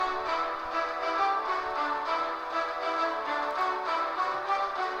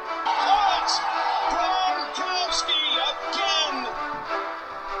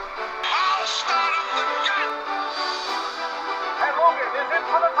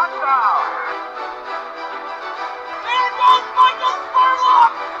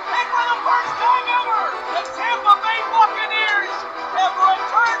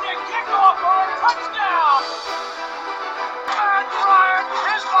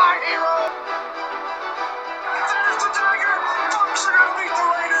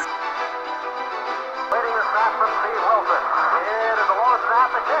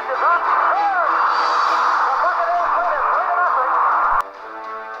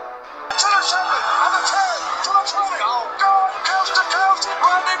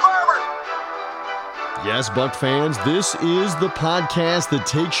Yes, Buck fans, this is the podcast that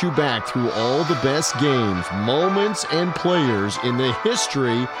takes you back through all the best games, moments, and players in the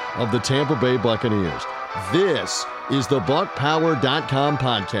history of the Tampa Bay Buccaneers. This is the BuckPower.com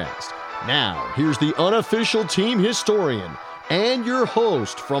podcast. Now, here's the unofficial team historian and your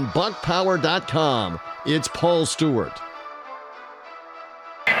host from BuckPower.com. It's Paul Stewart.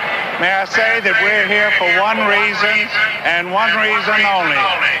 May I say that we're here for one reason and one reason only.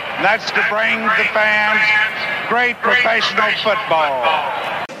 And that's to bring the fans great professional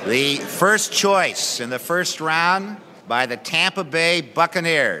football. The first choice in the first round by the Tampa Bay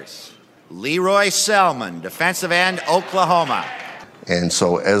Buccaneers, Leroy Selman, defensive end, Oklahoma. And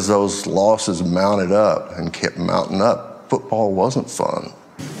so as those losses mounted up and kept mounting up, football wasn't fun.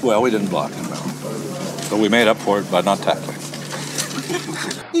 Well, we didn't block him, but we made up for it by not tackling.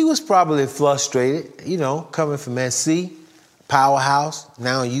 He was probably frustrated, coming from SC, powerhouse.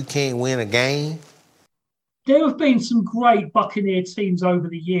 Now you can't win a game. There have been some great Buccaneer teams over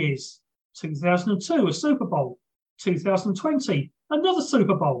the years. 2002, a Super Bowl. 2020, another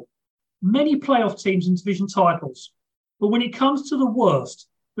Super Bowl. Many playoff teams and division titles. But when it comes to the worst,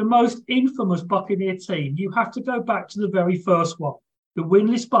 the most infamous Buccaneer team, you have to go back to the very first one, the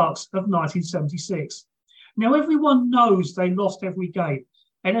winless Bucs of 1976. Now, everyone knows they lost every game.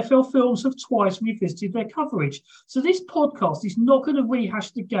 NFL Films have twice revisited their coverage. So this podcast is not going to rehash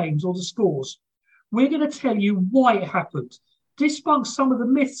the games or the scores. We're going to tell you why it happened, debunk some of the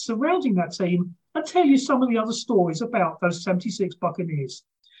myths surrounding that team, and tell you some of the other stories about those 76 Buccaneers.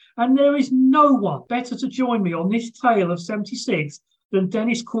 And there is no one better to join me on this tale of 76 than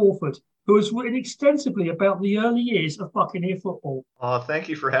Dennis Crawford, who has written extensively about the early years of Buccaneer football. Thank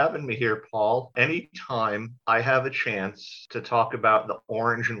you for having me here, Paul. Anytime I have a chance to talk about the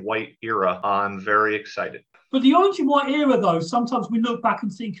orange and white era, I'm very excited. But the orange and white era, though, sometimes we look back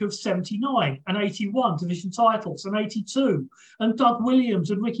and think of 79 and 81 division titles and 82 and Doug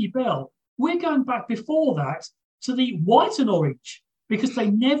Williams and Ricky Bell. We're going back before that to the white and orange because they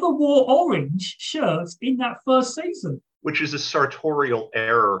never wore orange shirts in that first season. Which is a sartorial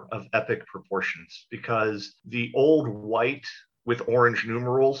error of epic proportions, because the old white with orange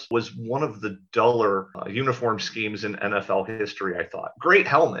numerals was one of the duller uniform schemes in NFL history, I thought. Great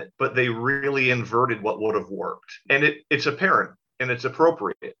helmet, but they really inverted what would have worked. And it's apparent and it's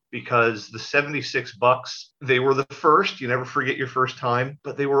appropriate because the 76 Bucs, they were the first, you never forget your first time,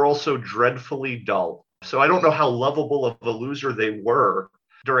 but they were also dreadfully dull. So I don't know how lovable of a loser they were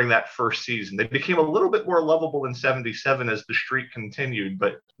during that first season. They became a little bit more lovable in 77 as the streak continued,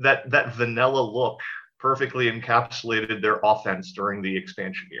 but that vanilla look perfectly encapsulated their offense during the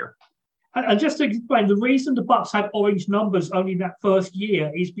expansion year. And just to explain, the reason the Bucs had orange numbers only in that first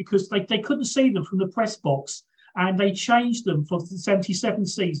year is because they couldn't see them from the press box, and they changed them for the 77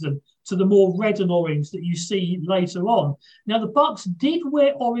 season to the more red and orange that you see later on. Now, the Bucs did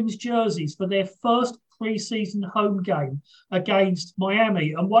wear orange jerseys for their first pre-season home game against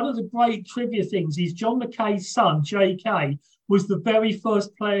Miami. And one of the great trivia things is John McKay's son, J.K., was the very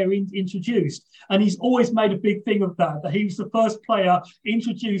first player introduced. And he's always made a big thing of that he was the first player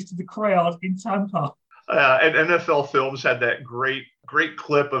introduced to the crowd in Tampa. And NFL Films had that great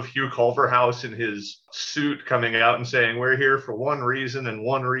clip of Hugh Culverhouse in his suit coming out and saying, "We're here for one reason and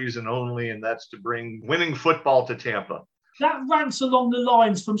one reason only, and that's to bring winning football to Tampa." That ranks along the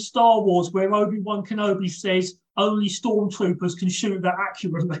lines from Star Wars where Obi-Wan Kenobi says only stormtroopers can shoot that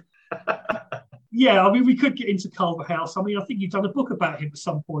accurately. Yeah, I mean, we could get into Culverhouse. I mean, I think you've done a book about him at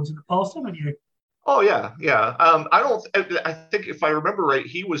some point in the past, haven't you? Oh, yeah. I think if I remember right,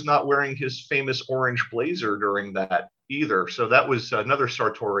 he was not wearing his famous orange blazer during that either. So that was another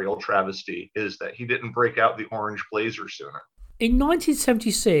sartorial travesty, is that he didn't break out the orange blazer sooner. In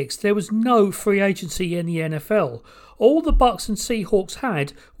 1976, there was no free agency in the NFL. All the Bucs and Seahawks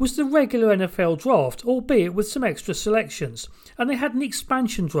had was the regular NFL draft, albeit with some extra selections. And they had an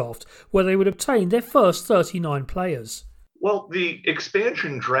expansion draft where they would obtain their first 39 players. Well, the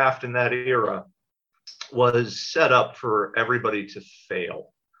expansion draft in that era was set up for everybody to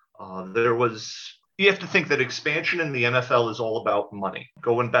fail. You have to think that expansion in the NFL is all about money.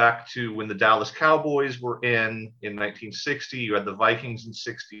 Going back to when the Dallas Cowboys were in 1960, you had the Vikings in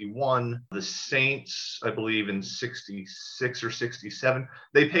 61, the Saints, I believe, in 66 or 67.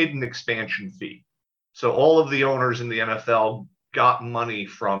 They paid an expansion fee. So all of the owners in the NFL got money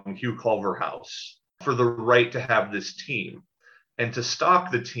from Hugh Culverhouse for the right to have this team. And to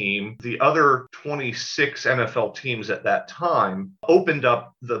stock the team, the other 26 NFL teams at that time opened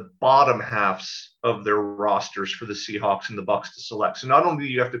up the bottom halves of their rosters for the Seahawks and the Bucs to select. So not only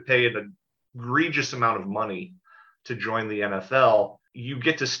do you have to pay an egregious amount of money to join the NFL, you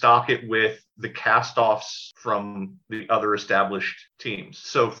get to stock it with the cast-offs from the other established teams.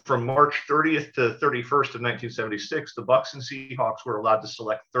 So from March 30th to 31st of 1976, the Bucs and Seahawks were allowed to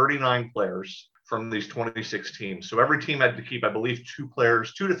select 39 players from these 26 teams. So every team had to keep, I believe, 2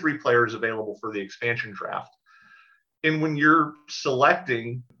 to 3 players available for the expansion draft. And when you're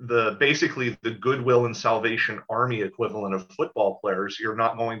selecting basically the Goodwill and Salvation Army equivalent of football players, you're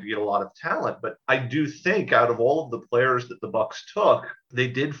not going to get a lot of talent. But I do think out of all of the players that the Bucs took, they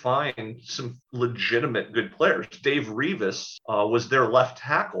did find some legitimate good players. Dave Revis was their left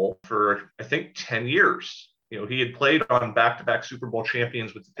tackle for, I think, 10 years. He had played on back-to-back Super Bowl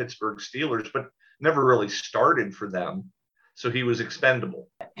champions with the Pittsburgh Steelers, but never really started for them. So he was expendable.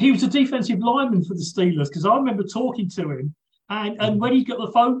 He was a defensive lineman for the Steelers, because I remember talking to him. And when he got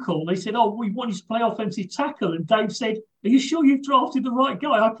the phone call, they said, we want you to play offensive tackle. And Dave said, are you sure you've drafted the right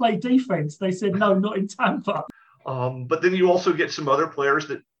guy? I play defense. They said, no, not in Tampa. But then you also get some other players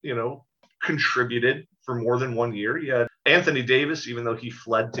that, contributed for more than 1 year. You had Anthony Davis, even though he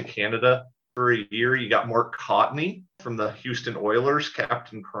fled to Canada for a year. You got Mark Cotney from the Houston Oilers.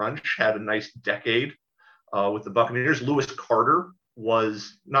 Captain Crunch had a nice decade with the Buccaneers. Lewis Carter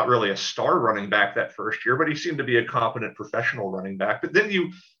was not really a star running back that first year, but he seemed to be a competent professional running back. But then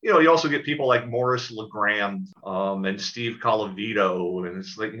you also get people like Morris LeGrand and Steve Colavito, and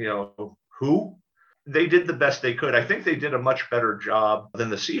it's like, who? They did the best they could. I think they did a much better job than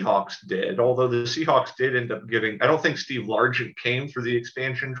the Seahawks did, although the Seahawks did end up I don't think Steve Largent came through the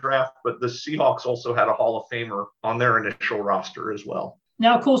expansion draft, but the Seahawks also had a Hall of Famer on their initial roster as well.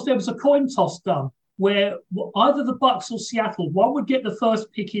 Now, of course, there was a coin toss done where either the Bucs or Seattle, one would get the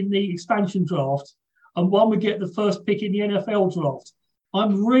first pick in the expansion draft and one would get the first pick in the NFL draft.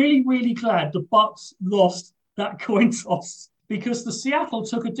 I'm really, really glad the Bucs lost that coin toss, because the Seattle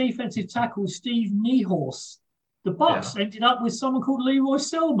took a defensive tackle, Steve Niehorse. The Bucs ended up with someone called Leroy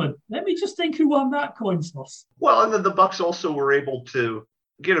Selman. Let me just think who won that coin toss. Well, and then the Bucs also were able to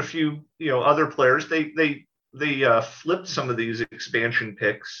get a few, other players. They flipped some of these expansion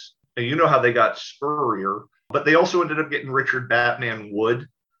picks. And you know how they got Spurrier, but they also ended up getting Richard Batman Wood,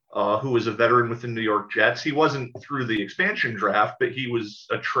 who was a veteran with the New York Jets. He wasn't through the expansion draft, but he was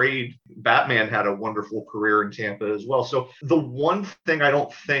a trade. Batman had a wonderful career in Tampa as well. So the one thing I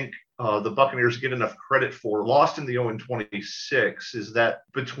don't think the Buccaneers get enough credit for, lost in the 0-26, is that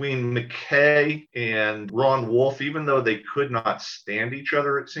between McKay and Ron Wolf, even though they could not stand each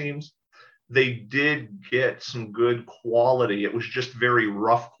other, it seems, they did get some good quality. It was just very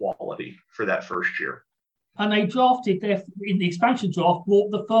rough quality for that first year. And they drafted, in the expansion draft,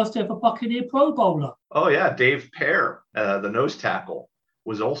 brought the first ever Buccaneer Pro Bowler. Oh, yeah. Dave Pear, the nose tackle,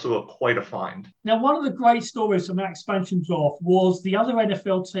 was also quite a find. Now, one of the great stories from that expansion draft was the other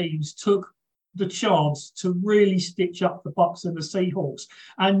NFL teams took the chance to really stitch up the Bucs and the Seahawks,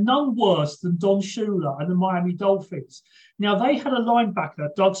 and none worse than Don Shula and the Miami Dolphins. Now, they had a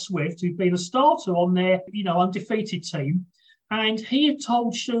linebacker, Doug Swift, who'd been a starter on their, undefeated team, and he had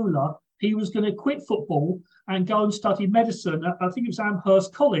told Shula he was going to quit football and go and study medicine at, I think it was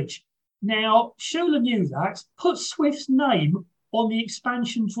Amherst College. Now, Shula knew that, put Swift's name on the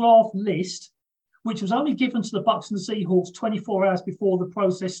expansion draft list, which was only given to the Bucs and the Seahawks 24 hours before the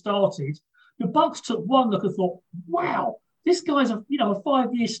process started. The Bucs took one look and thought, wow, this guy's a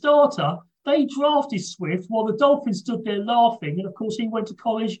 5-year starter. They drafted Swift while the Dolphins stood there laughing. And of course, he went to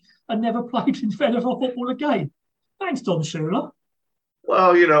college and never played in NFL football again. Thanks, Don Shula.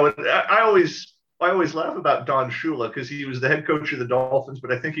 Well, I always laugh about Don Shula because he was the head coach of the Dolphins,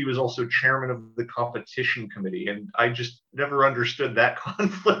 but I think he was also chairman of the competition committee. And I just never understood that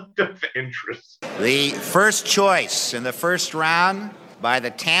conflict of interest. The first choice in the first round by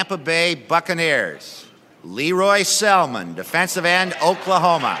the Tampa Bay Buccaneers, Leroy Selman, defensive end,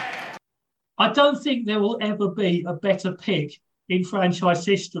 Oklahoma. I don't think there will ever be a better pick in franchise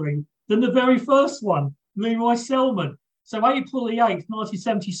history than the very first one, Leroy Selman. So April the 8th,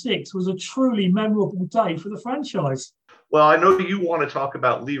 1976 was a truly memorable day for the franchise. Well, I know you want to talk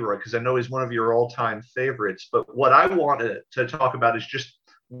about Leroy because I know he's one of your all-time favorites. But what I wanted to talk about is just,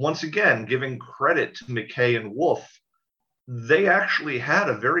 once again, giving credit to McKay and Wolf. They actually had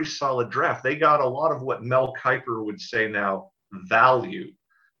a very solid draft. They got a lot of what Mel Kiper would say now, value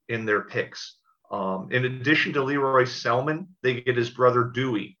in their picks. In addition to Leroy Selman, they get his brother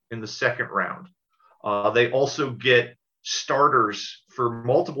Dewey in the second round. They also get starters for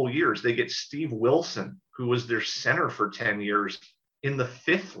multiple years. They get Steve Wilson, who was their center for 10 years, in the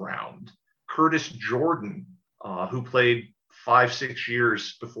fifth round. Curtis Jordan, who played 5-6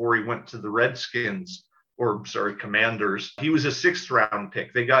 years before he went to the Commanders. He was a 6th round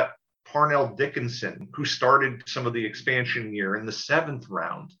pick. They got Parnell Dickinson, who started some of the expansion year in the 7th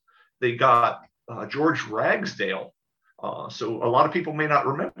round. They got George Ragsdale. So a lot of people may not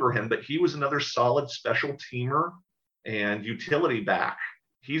remember him, but he was another solid special teamer and utility back.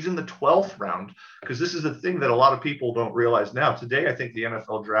 He's in the 12th round, because this is the thing that a lot of people don't realize now. Today, I think the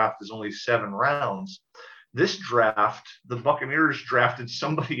NFL draft is only 7 rounds. This draft, the Buccaneers drafted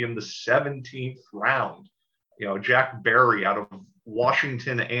somebody in the 17th round. Jack Barry out of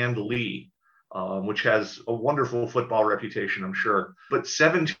Washington and Lee, which has a wonderful football reputation, I'm sure. But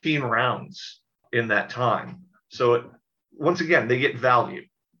 17 rounds in that time. So once again, they get value.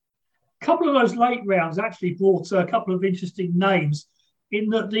 A couple of those late rounds actually brought a couple of interesting names. In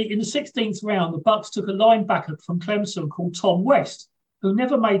the 16th round, the Bucs took a linebacker from Clemson called Tom West, who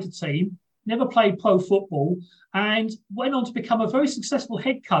never made the team, never played pro football, and went on to become a very successful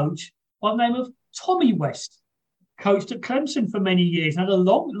head coach by the name of Tommy West. Coached at Clemson for many years and had a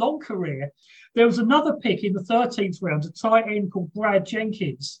long career. There was another pick in the 13th round, a tight end called Brad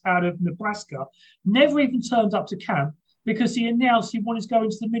Jenkins out of Nebraska. Never even turned up to camp because he announced he wanted to go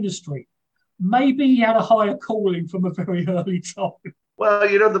into the ministry. Maybe he had a higher calling from a very early time. Well,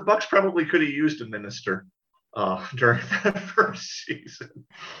 the Bucs probably could have used a minister during that first season.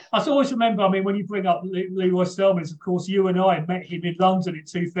 I always remember, when you bring up Leroy Selman, of course, you and I met him in London in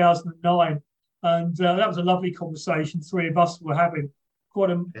 2009. And that was a lovely conversation 3 of us were having.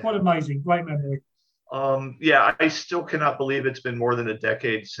 Quite amazing. Great memory. I still cannot believe it's been more than a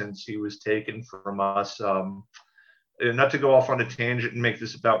decade since he was taken from us. Not to go off on a tangent and make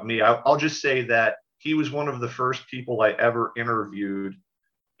this about me, I'll just say that he was one of the first people I ever interviewed,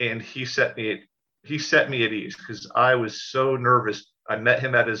 and he set me at ease because I was so nervous. I met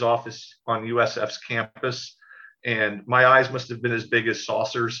him at his office on USF's campus, and my eyes must have been as big as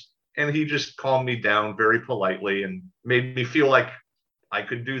saucers. And he just calmed me down very politely and made me feel like I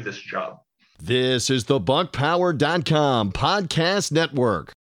could do this job. This is the BuckPower.com podcast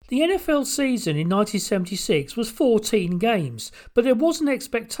network. The NFL season in 1976 was 14 games, but there was an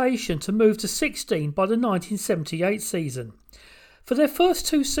expectation to move to 16 by the 1978 season. For their first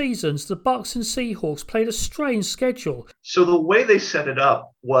 2 seasons, the Bucs and Seahawks played a strange schedule. So the way they set it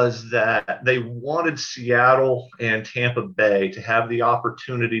up was that they wanted Seattle and Tampa Bay to have the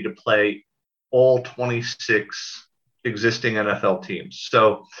opportunity to play all 26 existing NFL teams.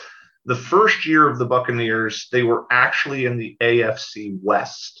 So the first year of the Buccaneers, they were actually in the AFC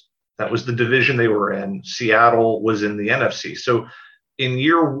West. That was the division they were in. Seattle was in the NFC. So in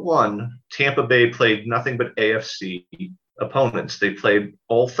year 1, Tampa Bay played nothing but AFC opponents. They played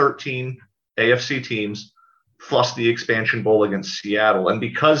all 13 AFC teams plus the expansion bowl against Seattle. And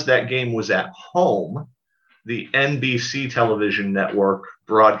because that game was at home, the NBC television network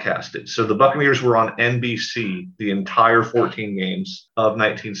broadcasted. So the Buccaneers were on NBC the entire 14 games of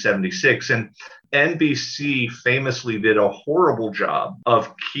 1976. And NBC famously did a horrible job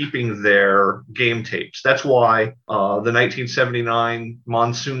of keeping their game tapes. That's why the 1979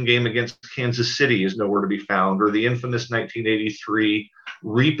 monsoon game against Kansas City is nowhere to be found, or the infamous 1983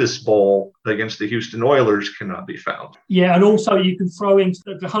 Repus Bowl against the Houston Oilers cannot be found. Yeah, and also you can throw in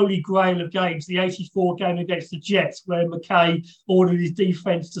the holy grail of games, the 84 game against the Jets, where McKay ordered his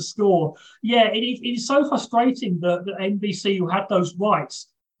defense to score. Yeah, it is so frustrating that the NBC, who had those rights,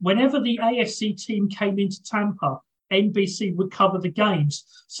 whenever the AFC team came into Tampa, NBC would cover the games.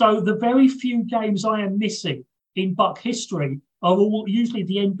 So the very few games I am missing in Buck history are all usually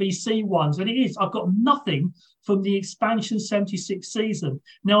the NBC ones. And I've got nothing from the expansion 76 season.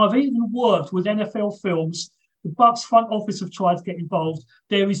 Now, I've even worked with NFL Films. The Bucs front office have tried to get involved.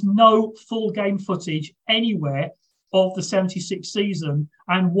 There is no full game footage anywhere of the 76 season.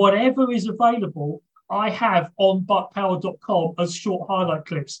 And whatever is available, I have on BuckPower.com as short highlight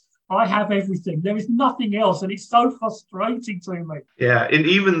clips. I have everything. There is nothing else, and it's so frustrating to me. Yeah, and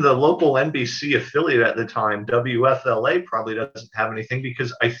even the local NBC affiliate at the time, WFLA, probably doesn't have anything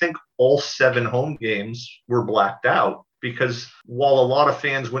because I think all 7 home games were blacked out because while a lot of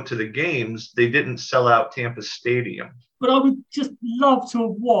fans went to the games, they didn't sell out Tampa Stadium. But I would just love to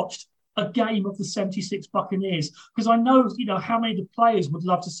have watched a game of the 76 Buccaneers because I know, how many of the players would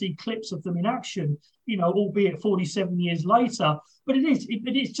love to see clips of them in action, albeit 47 years later. But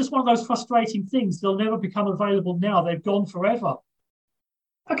it's just one of those frustrating things. They'll never become available now. They've gone forever.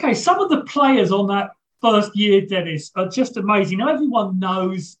 Okay, some of the players on that first year, Dennis, are just amazing. Now, everyone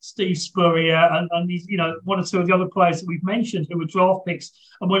knows Steve Spurrier and these, one or two of the other players that we've mentioned who were draft picks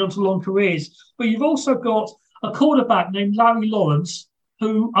and went on to long careers. But you've also got a quarterback named Larry Lawrence,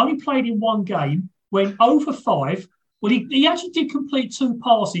 who only played in 1 game, went 0 for 5. Well, he actually did complete 2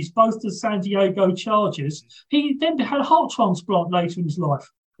 passes, both to San Diego Chargers. He then had a heart transplant later in his life.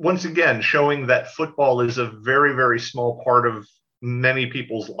 once again, showing that football is a very, very small part of many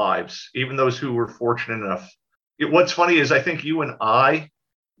people's lives, even those who were fortunate enough. What's funny is I think you and I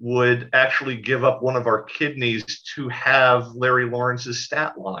would actually give up one of our kidneys to have Larry Lawrence's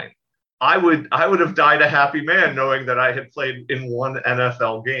stat line. I would have died a happy man knowing that I had played in one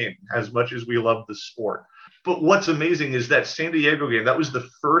NFL game, as much as we love the sport. But what's amazing is that San Diego game, that was the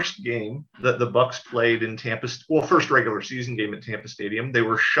first game that the Bucs played in Tampa. Well, first regular season game at Tampa Stadium. They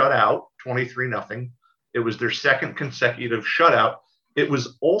were shut out 23-0. It was their second consecutive shutout. It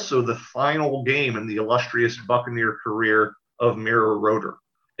was also the final game in the illustrious Buccaneer career of Mira Roeder.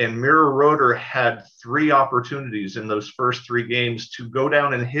 And Mira Roeder had 3 opportunities in those first 3 games to go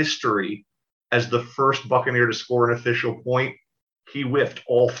down in history as the first Buccaneer to score an official point. He whiffed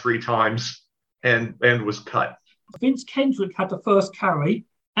all 3 times and was cut. Vince Kendrick had the first carry,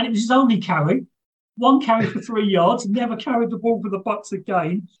 and it was his only carry. 1 carry for 3 yards, never carried the ball for the Bucs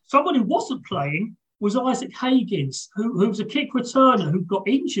again. Someone who wasn't playing was Isaac Higgins, who was a kick returner who got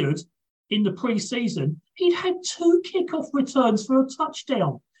injured in the preseason. He'd had 2 kickoff returns for a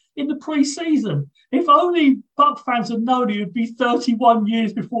touchdown in the preseason. If only Buck fans had known it would be 31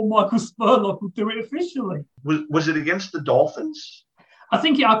 years before Michael Spurlock would do it officially. Was it against the Dolphins? I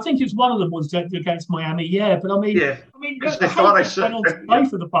think it was one of them was against Miami, yeah. But I mean, I thought I said went on to play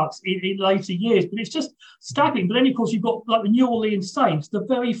for the Bucs in later years, but it's just staggering. But then, of course, you've got like the New Orleans Saints. The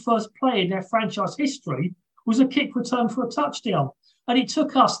very first play in their franchise history was a kick return for a touchdown. And it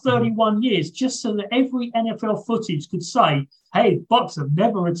took us 31 years just so that every NFL footage could say, hey, Bucs have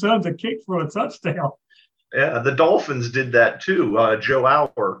never returned a kick for a touchdown. Yeah, the Dolphins did that too. Joe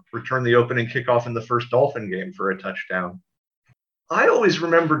Auer returned the opening kickoff in the first Dolphin game for a touchdown. I always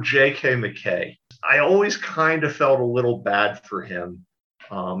remember J.K. McKay. I always kind of felt a little bad for him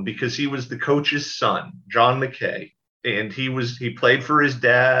because he was the coach's son, John McKay. And he played for his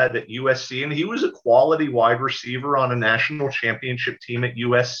dad at USC, and he was a quality wide receiver on a national championship team at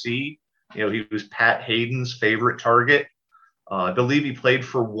USC. You know, he was Pat Hayden's favorite target. I believe he played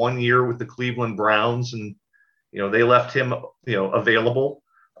for 1 year with the Cleveland Browns, and, you know, they left him, you know, available.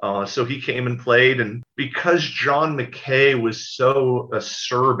 So he came and played. And because John McKay was so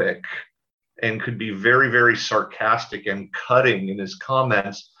acerbic and could be very, very sarcastic and cutting in his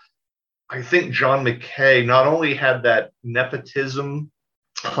comments, I think John McKay not only had that nepotism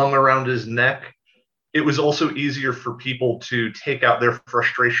hung around his neck, it was also easier for people to take out their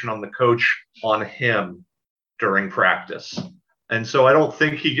frustration on the coach on him during practice. And so I don't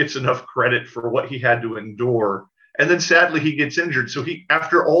think he gets enough credit for what he had to endure. And then sadly, he gets injured. So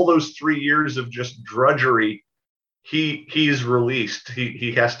after all those 3 years of just drudgery, he's released.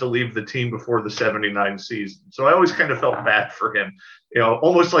 He has to leave the team before the 79 season. So I always kind of felt bad for him, you know,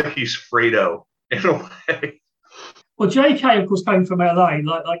 almost like he's Fredo in a way. Well, JK, of course, came from LA,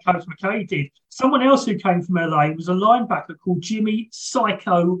 like Coach McKay did. Someone else who came from LA was a linebacker called Jimmy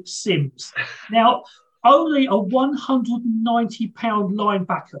Psycho Sims. Now, only a 190-pound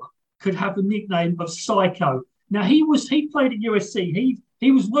linebacker could have the nickname of Psycho. Now, he played at USC.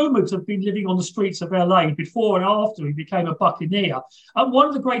 He was rumoured to have been living on the streets of LA before and after he became a Buccaneer. And one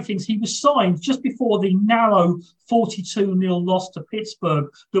of the great things, he was signed just before the narrow 42-0 loss to Pittsburgh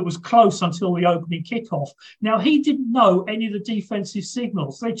that was close until the opening kickoff. Now, he didn't know any of the defensive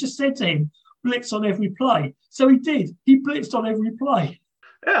signals. They just said to him, blitz on every play. So he did. He blitzed on every play.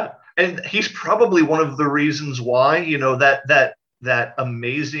 Yeah, and he's probably one of the reasons why, you know, that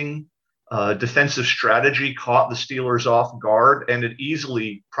amazing defensive strategy caught the Steelers off guard, and it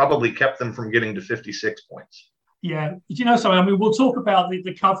easily probably kept them from getting to 56 points. Yeah. You know something? I mean, we'll talk about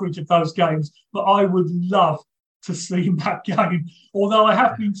the coverage of those games, but I would love to see that game. Although I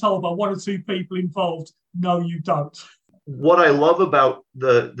have been told by 1 or 2 people involved, no, you don't. What I love about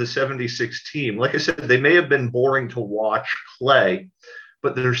the 76 team, like I said, they may have been boring to watch play,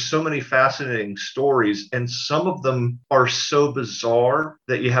 but there's so many fascinating stories, and some of them are so bizarre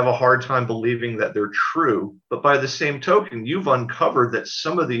that you have a hard time believing that they're true. But by the same token, you've uncovered that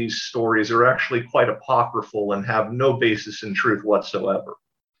some of these stories are actually quite apocryphal and have no basis in truth whatsoever.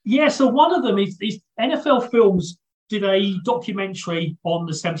 Yeah, so one of them is NFL Films did a documentary on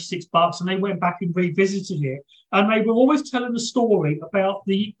the 76 Bucs, and they went back and revisited it. And they were always telling a story about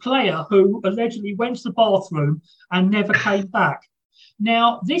the player who allegedly went to the bathroom and never came back.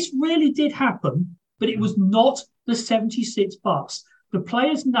 Now, this really did happen, but it was not the 76 Bucs. The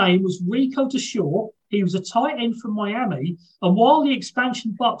player's name was Rico DeShaw. He was a tight end from Miami. And while the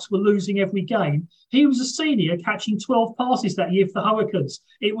expansion Bucs were losing every game, he was a senior catching 12 passes that year for the Hurricanes.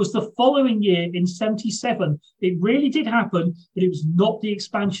 It was the following year in 77. It really did happen, but it was not the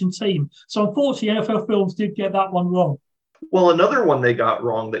expansion team. So unfortunately, NFL Films did get that one wrong. Well, another one they got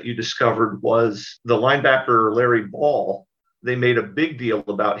wrong that you discovered was the linebacker Larry Ball. They made a big deal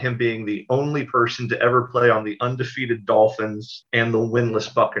about him being the only person to ever play on the undefeated Dolphins and the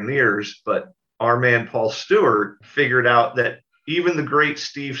winless Buccaneers. But our man Paul Stewart figured out that even the great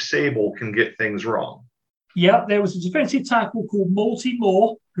Steve Sable can get things wrong. Yeah, there was a defensive tackle called Morty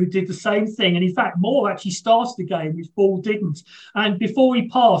Moore who did the same thing. And in fact, Moore actually started the game, which Ball didn't. And before he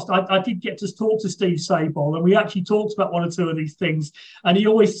passed, I did get to talk to Steve Sable, and we actually talked about one or two of these things. And he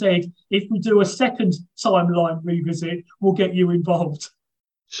always said, if we do a second timeline revisit, we'll get you involved.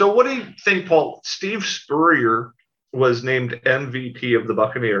 So what do you think, Paul? Steve Spurrier was named MVP of the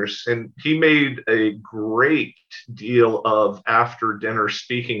Buccaneers, and he made a great deal of after dinner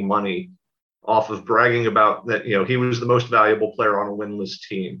speaking money off of bragging about that, he was the most valuable player on a winless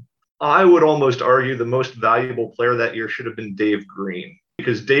team. I would almost argue the most valuable player that year should have been Dave Green,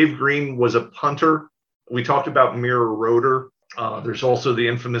 because Dave Green was a punter. We talked about Mirror Rotor. There's also the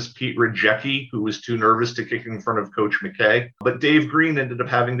infamous Pete Rejecki, who was too nervous to kick in front of Coach McKay. But Dave Green ended up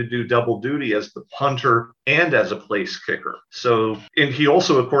having to do double duty as the punter and as a place kicker. And he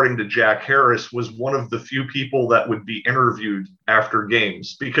also, according to Jack Harris, was one of the few people that would be interviewed after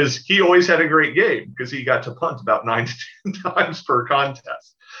games, because he always had a great game because he got to punt about 9 to 10 times per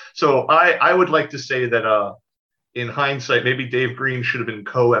contest. So I would like to say that in hindsight, maybe Dave Green should have been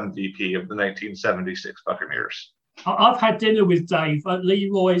co-MVP of the 1976 Buccaneers. I've had dinner with Dave at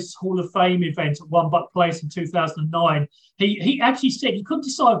Leroy's Hall of Fame event at One Buck Place in 2009. He actually said he couldn't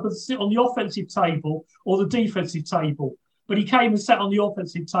decide whether to sit on the offensive table or the defensive table, but he came and sat on the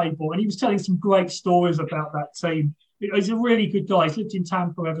offensive table, and he was telling some great stories about that team. He's a really good guy. He's lived in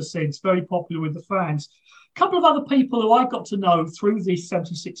Tampa ever since, very popular with the fans. A couple of other people who I got to know through this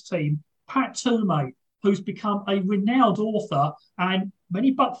 76 team, Pat Toomey, who's become a renowned author, and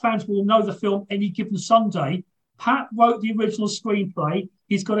many Buck fans will know the film Any Given Sunday. Pat wrote the original screenplay.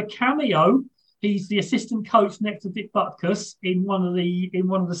 He's got a cameo. He's the assistant coach next to Dick Butkus in one of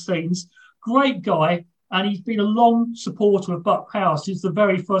the scenes. Great guy, and he's been a long supporter of Buck Power since the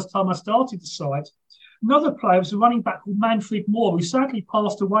very first time I started the site. Another player was a running back called Manfred Moore, who sadly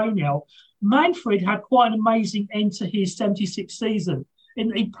passed away now. Manfred had quite an amazing end to his 76 season.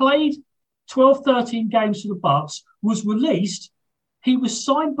 He played 12, 13 games for the Bucks, was released. He was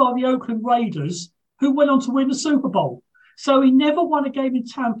signed by the Oakland Raiders, who went on to win the Super Bowl. So he never won a game in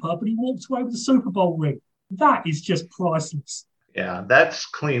Tampa, but he walked away with the Super Bowl ring. That is just priceless. Yeah, that's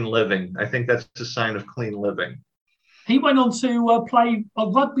clean living. I think that's a sign of clean living. He went on to play a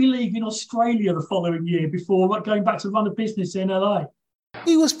rugby league in Australia the following year before going back to run a business in LA.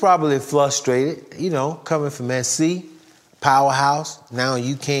 He was probably frustrated, coming from SC, powerhouse. Now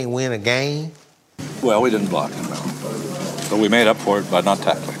you can't win a game. Well, we didn't block him, but we made up for it by not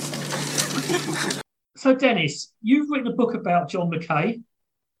tackling. So, Dennis, you've written a book about John McKay.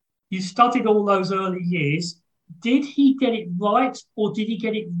 You studied all those early years. Did he get it right, or did he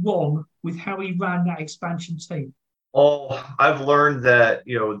get it wrong with how he ran that expansion team? Oh, I've learned that,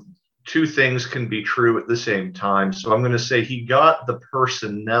 two things can be true at the same time. So I'm going to say he got the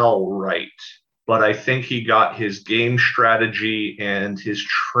personnel right, but I think he got his game strategy and his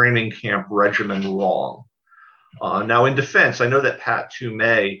training camp regimen wrong. Now, in defense, I know that Pat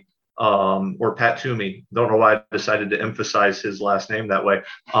Toomey, or Pat Toomey, don't know why I decided to emphasize his last name that way.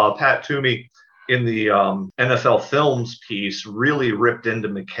 Pat Toomey in the NFL Films piece really ripped into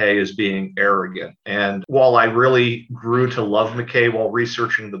McKay as being arrogant. And while I really grew to love McKay while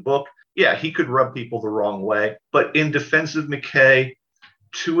researching the book, yeah, he could rub people the wrong way. But in defense of McKay,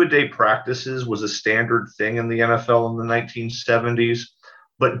 2-a-day practices was a standard thing in the NFL in the 1970s.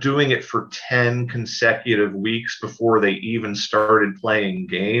 But doing it for 10 consecutive weeks before they even started playing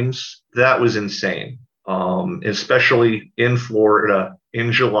games, that was insane, especially in Florida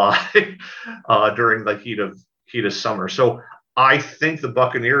in July during the heat of summer. So I think the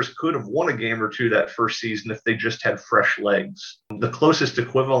Buccaneers could have won a game or two that first season if they just had fresh legs. The closest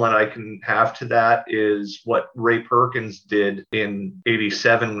equivalent I can have to that is what Ray Perkins did in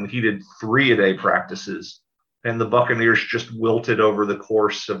 '87 when he did 3-a-day practices. And the Buccaneers just wilted over the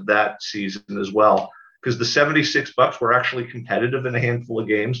course of that season as well, because the 76 Bucks were actually competitive in a handful of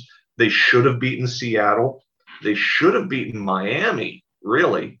games. They should have beaten Seattle. They should have beaten Miami,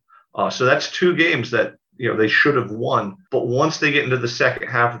 really. So that's 2 games that they should have won. But once they get into the second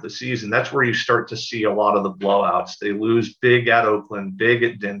half of the season, that's where you start to see a lot of the blowouts. They lose big at Oakland, big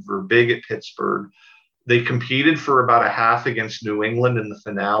at Denver, big at Pittsburgh. They competed for about a half against New England in the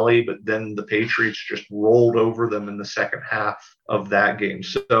finale, but then the Patriots just rolled over them in the second half of that game.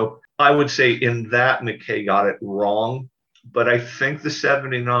 So I would say in that McKay got it wrong, but I think the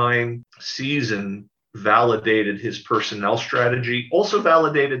 79 season validated his personnel strategy, also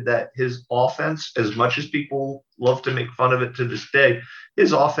validated that his offense, as much as people love to make fun of it to this day,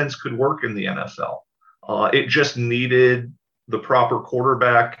 his offense could work in the NFL. It just needed the proper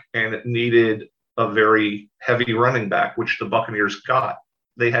quarterback, and it needed a very heavy running back, which the Buccaneers got.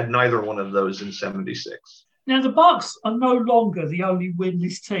 They had neither one of those in 76. Now, the Bucs are no longer the only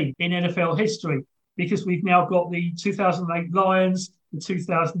winless team in NFL history, because we've now got the 2008 Lions, the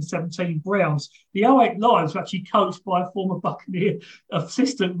 2017 Browns. The 08 Lions were actually coached by a former Buccaneer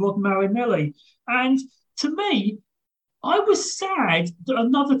assistant, Rod Marinelli. And to me, I was sad that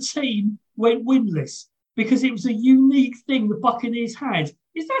another team went winless, because it was a unique thing the Buccaneers had.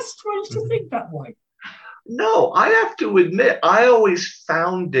 Is that strange to think that way? No, I have to admit, I always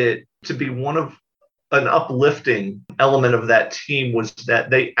found it to be an uplifting element of that team was that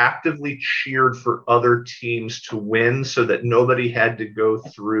they actively cheered for other teams to win so that nobody had to go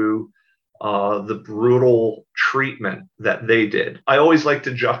through the brutal treatment that they did. I always like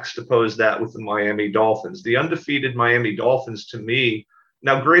to juxtapose that with the Miami Dolphins. The undefeated Miami Dolphins, to me,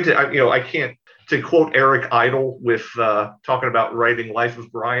 now granted, I can't, to quote Eric Idle with talking about writing Life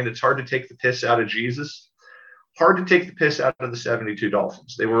of Brian, it's hard to take the piss out of Jesus. Hard to take the piss out of the 72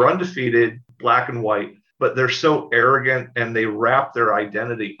 Dolphins. They were undefeated, black and white, but they're so arrogant and they wrap their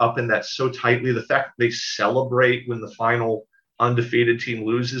identity up in that so tightly. The fact that they celebrate when the final undefeated team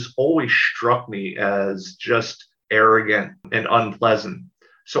loses always struck me as just arrogant and unpleasant.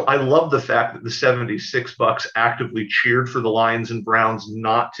 So I love the fact that the 76 Bucs actively cheered for the Lions and Browns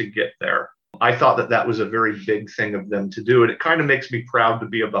not to get there. I thought that that was a very big thing of them to do. And it kind of makes me proud to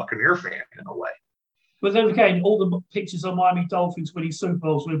be a Buccaneer fan in a way. But then again, all the pictures of Miami Dolphins winning Super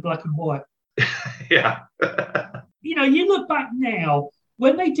Bowls were in black and white. Yeah. You look back now,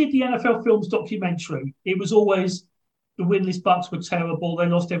 when they did the NFL Films documentary, it was always the winless Bucs were terrible. They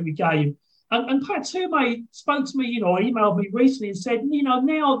lost every game. And Pat Toomey spoke to me, or emailed me recently and said,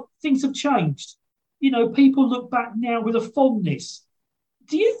 now things have changed. People look back now with a fondness.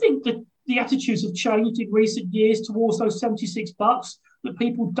 Do you think that the attitudes have changed in recent years towards those 76 Bucs? That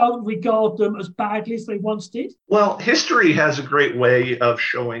people don't regard them as badly as they once did? Well, history has a great way of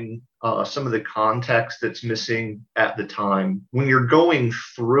showing some of the context that's missing at the time. When you're going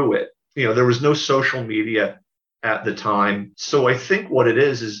through it, there was no social media at the time. So I think what it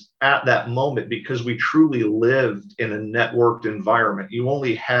is at that moment, because we truly lived in a networked environment, you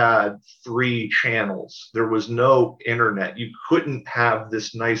only had 3 channels. There was no internet. You couldn't have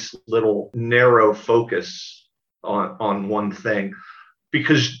this nice little narrow focus on one thing.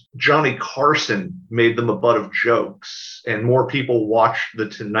 Because Johnny Carson made them a butt of jokes, and more people watch The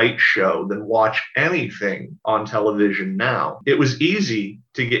Tonight Show than watch anything on television now. It was easy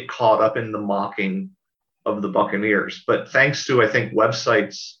to get caught up in the mocking of the Buccaneers. But thanks to, I think,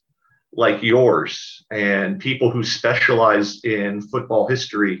 websites like yours and people who specialize in football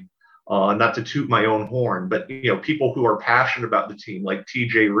history, not to toot my own horn, but people who are passionate about the team, like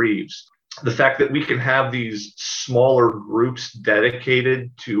TJ Reeves, the fact that we can have these smaller groups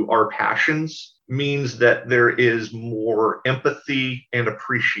dedicated to our passions means that there is more empathy and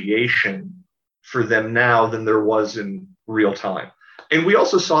appreciation for them now than there was in real time. And we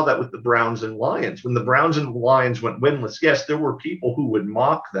also saw that with the Browns and Lions. When the Browns and Lions went winless, yes, there were people who would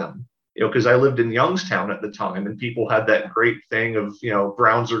mock them, because I lived in Youngstown at the time and people had that great thing of,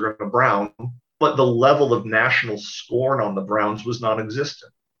 Browns are going to Brown, but the level of national scorn on the Browns was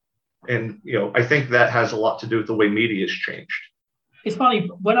non-existent. And, I think that has a lot to do with the way media has changed. It's funny,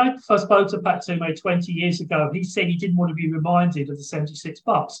 when I first spoke to Pat Toomey 20 years ago, he said he didn't want to be reminded of the 76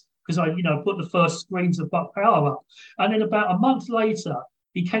 Bucs because I, put the first screens of Buck Power up. And then about a month later,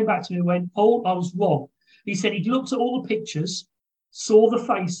 he came back to me and went, Paul, I was wrong. He said he'd looked at all the pictures, saw the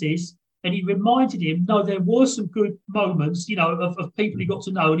faces, and he reminded him, no, there were some good moments, of people he got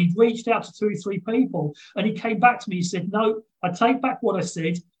to know. And he'd reached out to 2 or 3 people. And he came back to me and said, no, I take back what I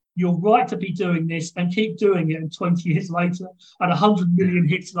said. You're right to be doing this and keep doing it. And 20 years later and 100 million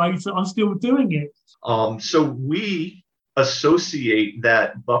hits later, I'm still doing it. So we associate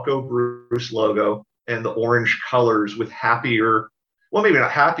that Bucko Bruce logo and the orange colors with happier, well, maybe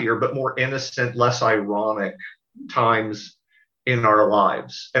not happier, but more innocent, less ironic times in our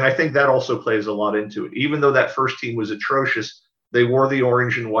lives. And I think that also plays a lot into it. Even though that first team was atrocious, they wore the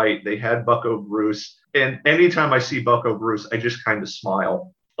orange and white. They had Bucko Bruce. And anytime I see Bucko Bruce, I just kind of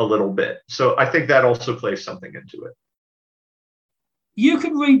smile a little bit. So I think that also plays something into it. You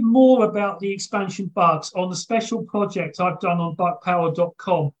can read more about the expansion Bucs on the special project I've done on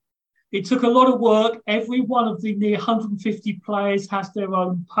buckpower.com. It took a lot of work. Every one of the near 150 players has their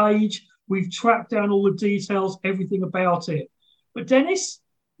own page. We've tracked down all the details, everything about it. But Dennis,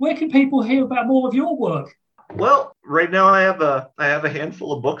 Where can people hear about more of your work? Well, right now I have a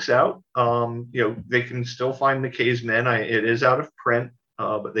handful of books out. They can still find McKay's Men. It is out of print,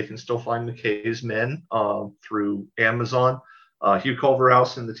 but they can still find McKay's Men through Amazon. Hugh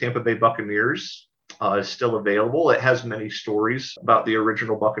Culverhouse and the Tampa Bay Buccaneers is still available. It has many stories about the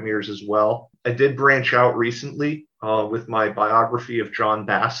original Buccaneers as well. I did branch out recently with my biography of John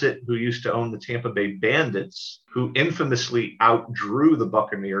Bassett, who used to own the Tampa Bay Bandits, who infamously outdrew the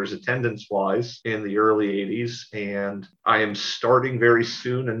Buccaneers attendance-wise in the early 80s. And I am starting very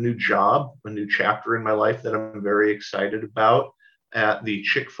soon a new job, a new chapter in my life that I'm very excited about at the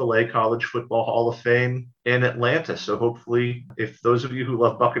Chick-fil-A College Football Hall of Fame in Atlanta. So hopefully, if those of you who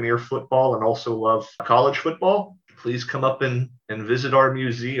love Buccaneer football and also love college football, please come up and visit our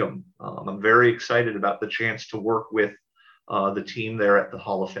museum. I'm very excited about the chance to work with the team there at the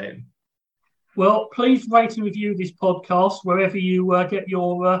Hall of Fame. Well, please rate and review this podcast wherever you get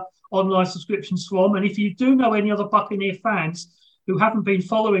your online subscriptions from. And if you do know any other Buccaneer fans who haven't been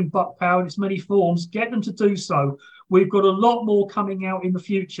following Buck Power in its many forms, get them to do so. We've got a lot more coming out in the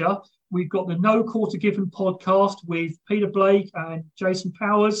future. We've got the No Quarter Given podcast with Peter Blake and Jason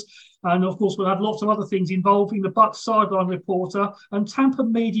Powers. And of course, we'll have lots of other things involving the Bucs sideline reporter and Tampa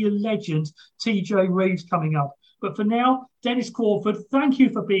media legend TJ Reeves coming up. But for now, Dennis Crawford, thank you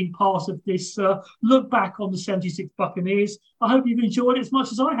for being part of this look back on the 76 Buccaneers. I hope you've enjoyed it as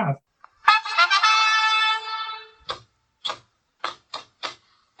much as I have.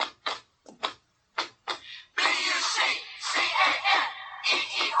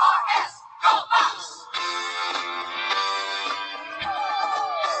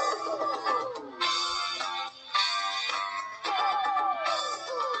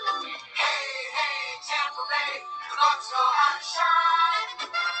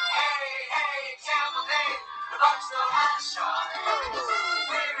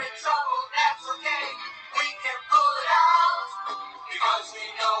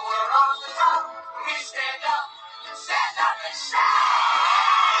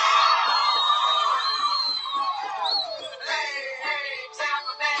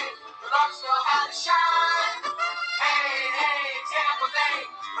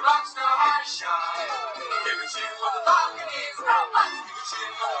 Cheer for the Buccaneers, no one.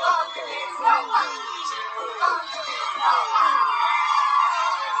 Cheer for the Buccaneers, no one.